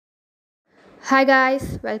Hi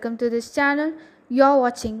guys, welcome to this channel. You're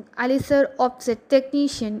watching Alisir.offset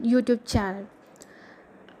Technician YouTube channel.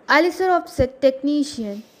 Alisir.offset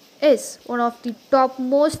Technician is one of the top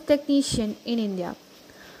most technician in India.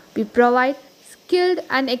 We provide skilled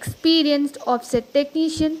and experienced offset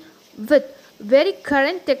technician with very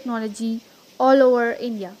current technology all over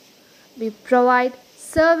India. We provide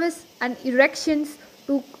service and erections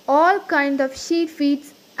to all kinds of sheet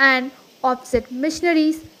feeds and offset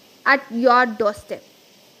machineries at your doorstep.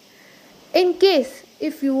 In case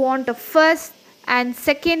if you want a first and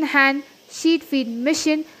second hand sheet feed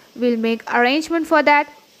machine, we'll make arrangement for that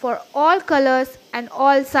for all colors and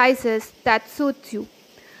all sizes that suits you.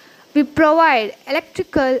 We provide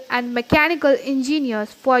electrical and mechanical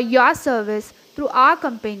engineers for your service through our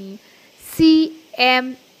company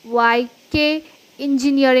CMYK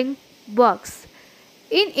Engineering Works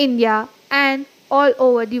in India and all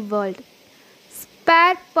over the world.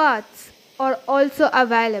 Spare parts are also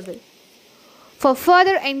available. For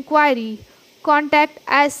further inquiry, contact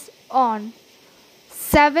us on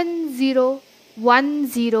 701027